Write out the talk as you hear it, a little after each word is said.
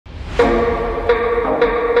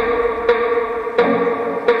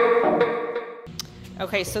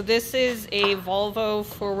Okay, so this is a Volvo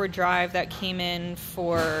Forward Drive that came in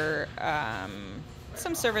for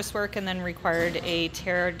some service work and then required a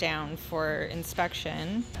tear down for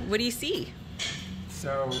inspection. What do you see?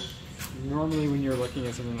 So normally when you're looking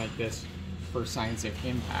at something like this for signs of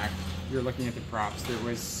impact, you're looking at the props. There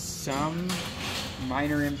was some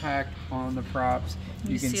minor impact on the props.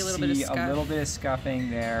 You can see a little bit of scuffing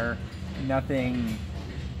there. Nothing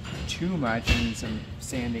too much, and some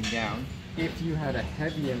sanding down. If you had a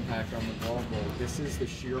heavy impact on the Volvo, this is the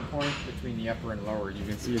shear point between the upper and lower. You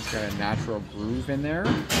can see it's got a natural groove in there,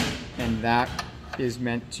 and that is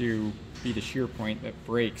meant to be the shear point that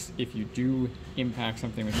breaks if you do impact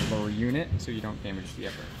something with the lower unit, so you don't damage the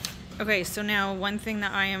upper. Okay, so now one thing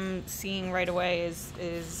that I am seeing right away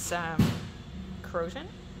is corrosion.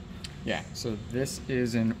 Yeah, so this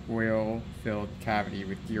is an oil-filled cavity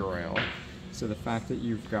with gear oil. So the fact that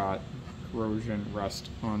you've got corrosion rust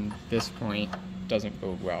on this point doesn't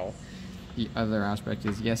bode well. The other aspect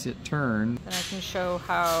is, yes, it turned. And I can show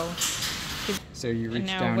how. So you reach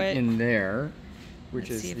down in there, which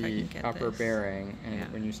is the upper this bearing,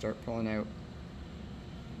 and when you start pulling out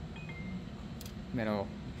metal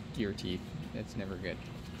gear teeth, it's never good.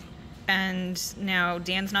 And now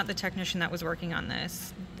Dan's not the technician that was working on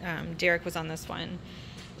this. Derek was on this one,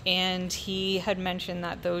 and he had mentioned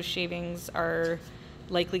that those shavings are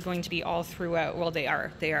likely going to be all throughout. Well, they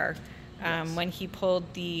are. Yes. When he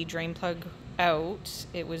pulled the drain plug out,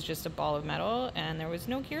 it was just a ball of metal, and there was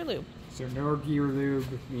no gear lube. So no gear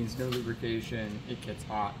lube means no lubrication. It gets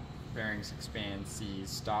hot, bearings expand, seize,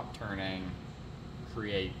 stop turning,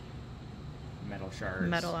 create metal shards.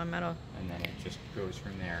 Metal on metal. And then it just goes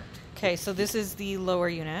from there. Okay, so this is the lower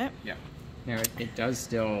unit. Yeah. Now it does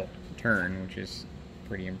still turn, which is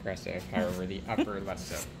pretty impressive. However, the upper less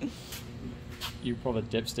so. You pull the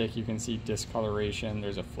dipstick, you can see discoloration.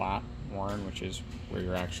 There's a flat worn, which is where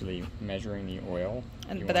you're actually measuring the oil.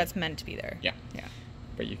 But that's meant to be there. Yeah. Yeah.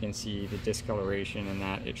 But you can see the discoloration in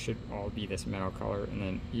that. It should all be this metal color. And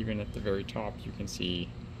then even at the very top, you can see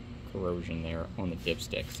corrosion there on the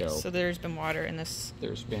dipstick. So there's been water in this.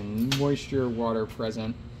 There's been moisture, water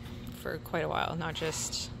present. For quite a while, not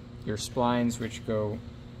just... Your splines, which go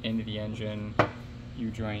into the engine,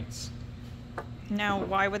 U-joints. Now,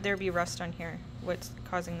 why would there be rust on here? What's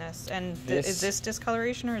causing this? And is this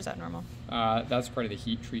discoloration, or is that normal? That's part of the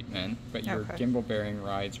heat treatment, but your gimbal bearing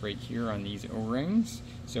rides right here on these O-rings,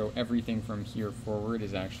 so everything from here forward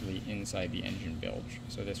is actually inside the engine bilge.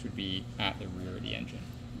 So this would be at the rear of the engine.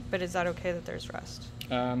 But is that okay that there's rust?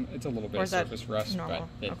 It's a little bit of surface rust, normal?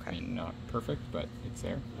 but I mean, not perfect, but it's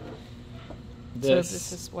there. So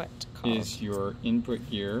this is what is your input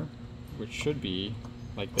gear, which should be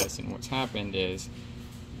like this, and what's happened is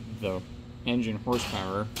the engine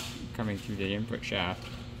horsepower coming through the input shaft,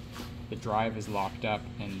 the drive is locked up,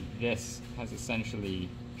 and this has essentially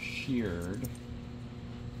sheared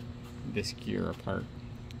this gear apart.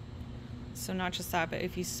 So not just that, but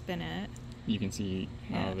if you spin it, you can see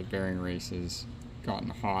how the bearing race has gotten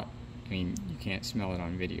hot. I mean, you can't smell it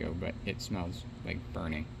on video, but it smells like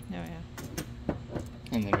burning. Oh yeah.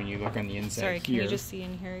 And then when you look on the inside Sorry, here... can you just see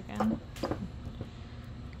in here again?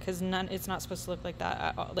 Because it's not supposed to look like that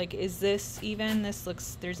at all. Like, is this even? This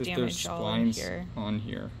looks... There's damage all in here. On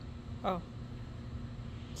here. Oh.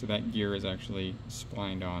 So that gear is actually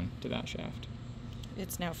splined on to that shaft.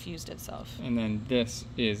 It's now fused itself. And then this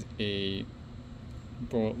is a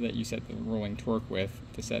bolt that you set the rolling torque with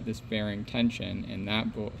to set this bearing tension, and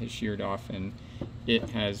that bolt has sheared off, and it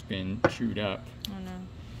has been chewed up. Oh no.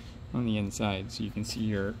 On the inside, so you can see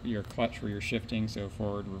your clutch where you're shifting, so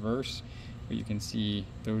forward, reverse, but you can see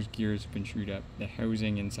those gears have been chewed up. The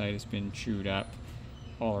housing inside has been chewed up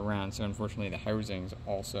all around, so unfortunately the housing's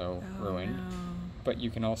also ruined. No. But you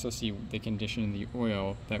can also see the condition of the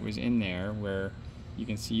oil that was in there, where you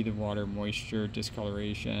can see the water moisture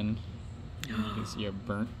discoloration, and you can see a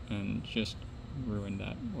burnt and just ruined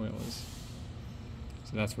that oil is.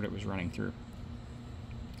 So that's what it was running through.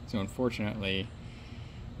 So unfortunately,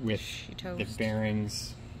 with the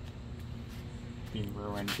bearings being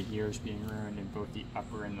ruined, the gears being ruined in both the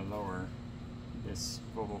upper and the lower, this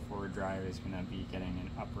Volvo Forward Drive is going to be getting an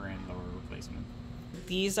upper and lower replacement.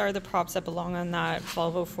 These are the props that belong on that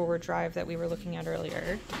Volvo Forward Drive that we were looking at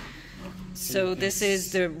earlier. So this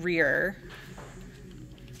is the rear.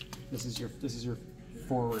 This is your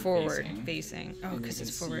forward facing. Oh, because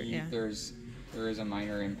it's forward. Yeah. There is a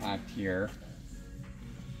minor impact here,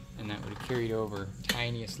 and that would have carried over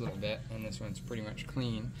tiniest little bit, and this one's pretty much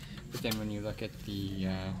clean. But then when you look at the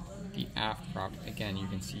aft prop, again, you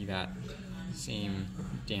can see that same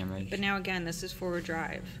damage. But now again, this is forward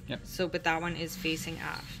drive. Yep. So, but that one is facing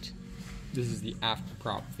aft. This is the aft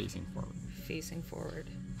prop facing forward. Facing forward.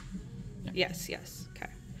 Yep. Yes, yes.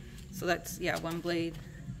 Okay. So that's, yeah, 1 blade,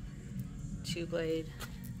 2 blade,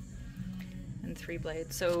 and 3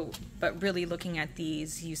 blades. So, but really looking at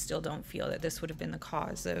these, you still don't feel that this would have been the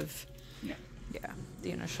cause of, Yeah. yeah,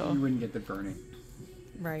 the initial. You wouldn't get the burning.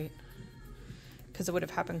 Right. Because it would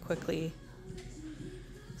have happened quickly.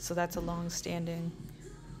 So that's a long-standing.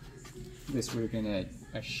 This would have been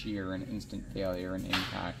a shear, an instant failure, an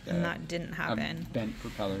impact. And that didn't happen. A bent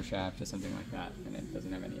propeller shaft or something like that, and it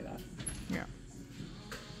doesn't have any of that. Yeah.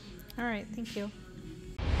 All right. Thank you.